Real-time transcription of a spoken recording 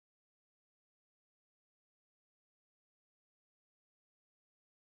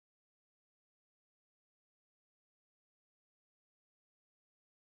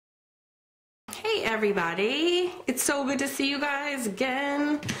everybody. It's so good to see you guys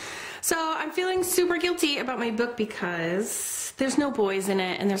again. So I'm feeling super guilty about my book because there's no boys in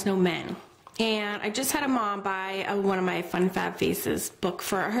it and there's no men. And I just had a mom buy one of my Fab Faces book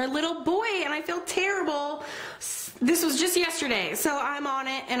for her little boy, and I feel terrible. This was just yesterday, so I'm on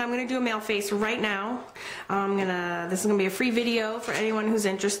it, and I'm gonna do a mail face right now. This is gonna be a free video for anyone who's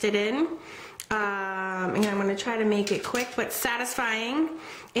interested in. And I'm gonna try to make it quick but satisfying.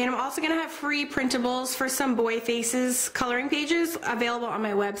 And I'm also gonna have free printables for some boy faces coloring pages available on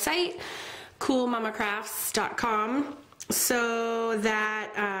my website, coolmamacrafts.com. So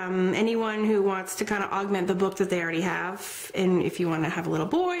that anyone who wants to kind of augment the book that they already have, and if you want to have a little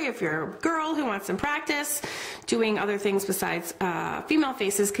boy, if you're a girl who wants some practice doing other things besides female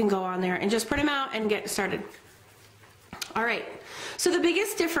faces, can go on there and just print them out and get started. All right, so the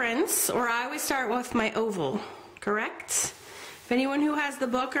biggest difference, or I always start with my oval, correct? If anyone who has the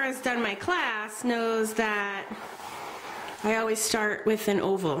book or has done my class knows that I always start with an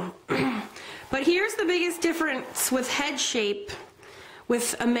oval. But here's the biggest difference with head shape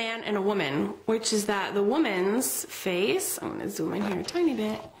with a man and a woman, which is that the woman's face, I'm going to zoom in here a tiny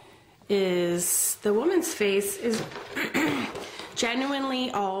bit, is the woman's face is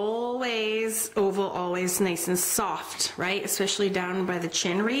genuinely always oval, always nice and soft, right? Especially down by the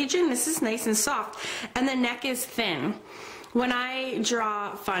chin region. This is nice and soft. And the neck is thin. When I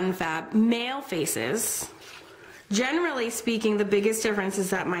draw fab male faces, generally speaking, the biggest difference is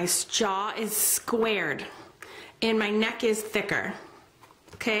that my jaw is squared and my neck is thicker,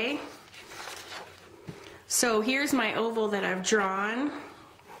 okay? So here's my oval that I've drawn,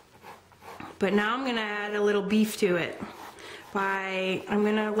 but now I'm gonna add a little beef to it I'm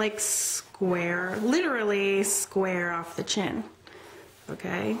gonna like square, literally square off the chin,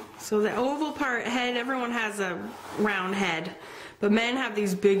 okay? So the oval part, head, everyone has a round head, but men have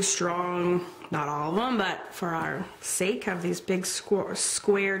these big, strong, not all of them, but for our sake, have these big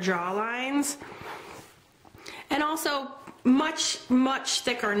square jaw lines. And also much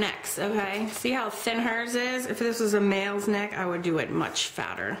thicker necks, okay? See how thin hers is? If this was a male's neck, I would do it much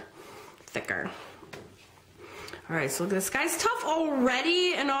fatter, thicker. All right, so this guy's tough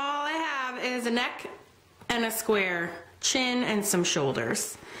already, and all I have is a neck and a square chin and some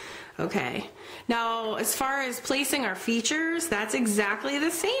shoulders. Okay, now as far as placing our features, that's exactly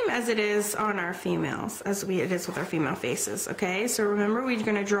the same as it is on our females, as it is with our female faces, okay? So remember, we're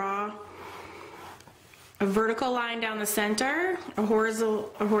gonna draw a vertical line down the center, a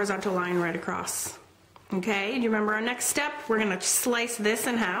horizontal line right across, okay? Do you remember our next step? We're gonna slice this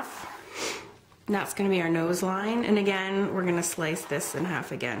in half. That's gonna be our nose line, and again, we're gonna slice this in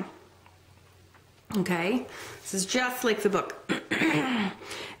half again. Okay, this is just like the book.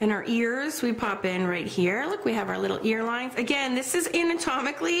 And our ears, we pop in right here. Look, we have our little ear lines. Again, this is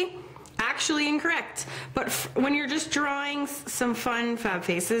anatomically actually incorrect, but when you're just drawing some fun fab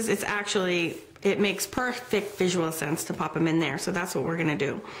faces, it's actually, it makes perfect visual sense to pop them in there. So that's what we're gonna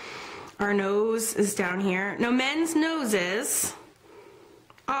do. Our nose is down here. Now, men's noses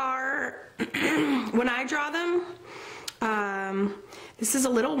are, when I draw them, this is a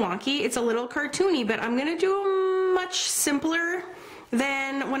little wonky, it's a little cartoony, but I'm gonna do them much simpler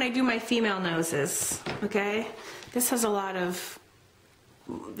than when I do my female noses, okay? This is a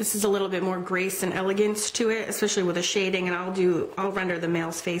little bit more grace and elegance to it, especially with the shading, and I'll render the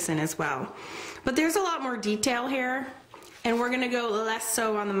male's face in as well. But there's a lot more detail here, and we're gonna go less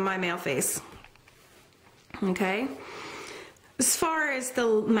so on my male face, okay? As far as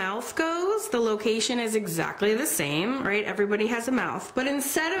the mouth goes, the location is exactly the same, right? Everybody has a mouth. But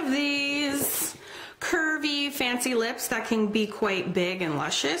instead of these curvy, fancy lips that can be quite big and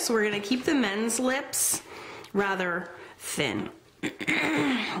luscious, we're gonna keep the men's lips rather thin.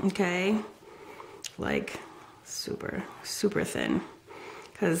 Okay? Like super, super thin.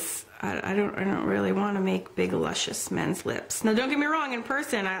 Because I don't really want to make big, luscious men's lips. Now, don't get me wrong, in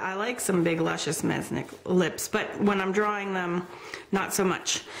person, I like some big, luscious men's lips, but when I'm drawing them, not so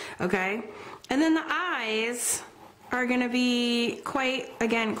much, okay? And then the eyes are going to be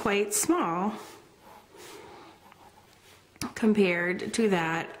quite small compared to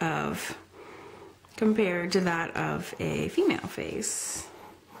that of a female face.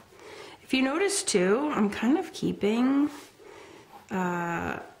 If you notice too, I'm kind of keeping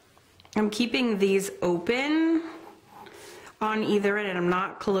these open on either end, and I'm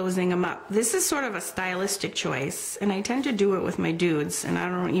not closing them up. This is sort of a stylistic choice, and I tend to do it with my dudes, and I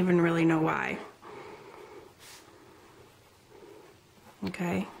don't even really know why.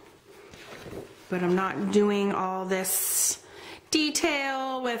 Okay? But I'm not doing all this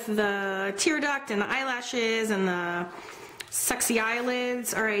detail with the tear duct and the eyelashes and the Sexy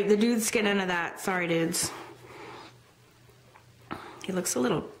eyelids. All right, the dudes get into that. Sorry, dudes. He looks a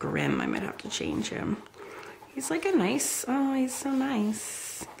little grim. I might have to change him. He's like a nice, oh, he's so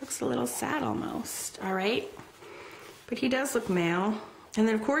nice. Looks a little sad almost. All right. But he does look male. And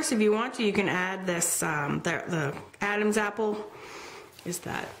then, of course, if you want to, you can add this, the Adam's apple. Is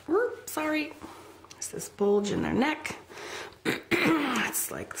that, sorry. It's this bulge in their neck. It's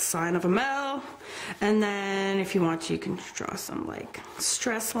like the sign of a male. And then if you want to, you can draw some like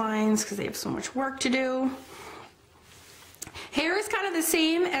stress lines because they have so much work to do. Hair is kind of the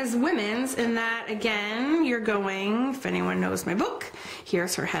same as women's in that, again, you're going, if anyone knows my book,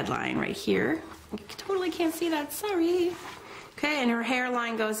 here's her headline right here. You totally can't see that, sorry. Okay, and her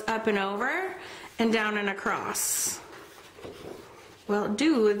hairline goes up and over and down and across. Well,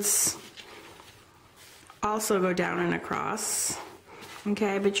 dudes also go down and across.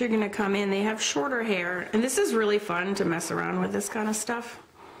 Okay, but you're gonna come in, they have shorter hair, and this is really fun to mess around with this kind of stuff.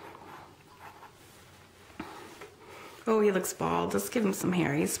 Oh, he looks bald. Let's give him some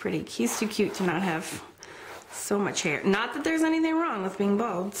hair. He's too cute to not have so much hair. Not that there's anything wrong with being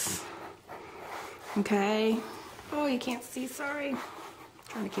bald. Okay. Oh, you can't see, sorry.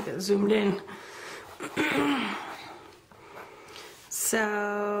 Trying to keep it zoomed in.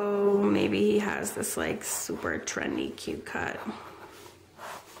 So maybe he has this like super trendy cute cut.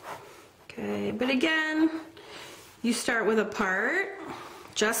 Okay, but again, you start with a part,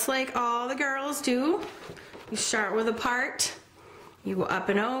 just like all the girls do. You start with a part, you go up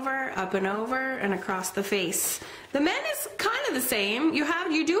and over, and across the face. The men is kind of the same.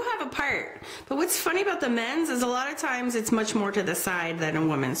 You do have a part, but what's funny about the men's is a lot of times it's much more to the side than a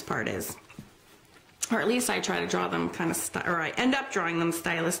woman's part is. Or at least I try to draw them kind of, or I end up drawing them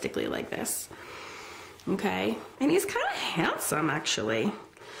stylistically like this. Okay, and he's kind of handsome actually.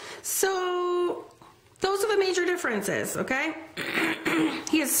 So those are the major differences, okay?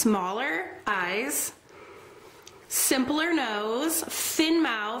 He has smaller eyes, simpler nose, thin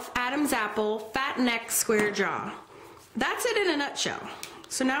mouth, Adam's apple, fat neck, square jaw. That's it in a nutshell.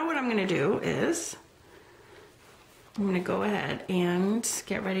 So now what I'm gonna do is, I'm gonna go ahead and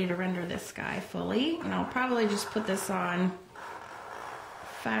get ready to render this guy fully. And I'll probably just put this on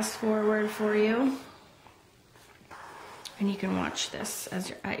fast forward for you. And you can watch this as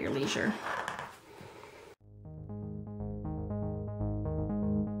you're at your leisure.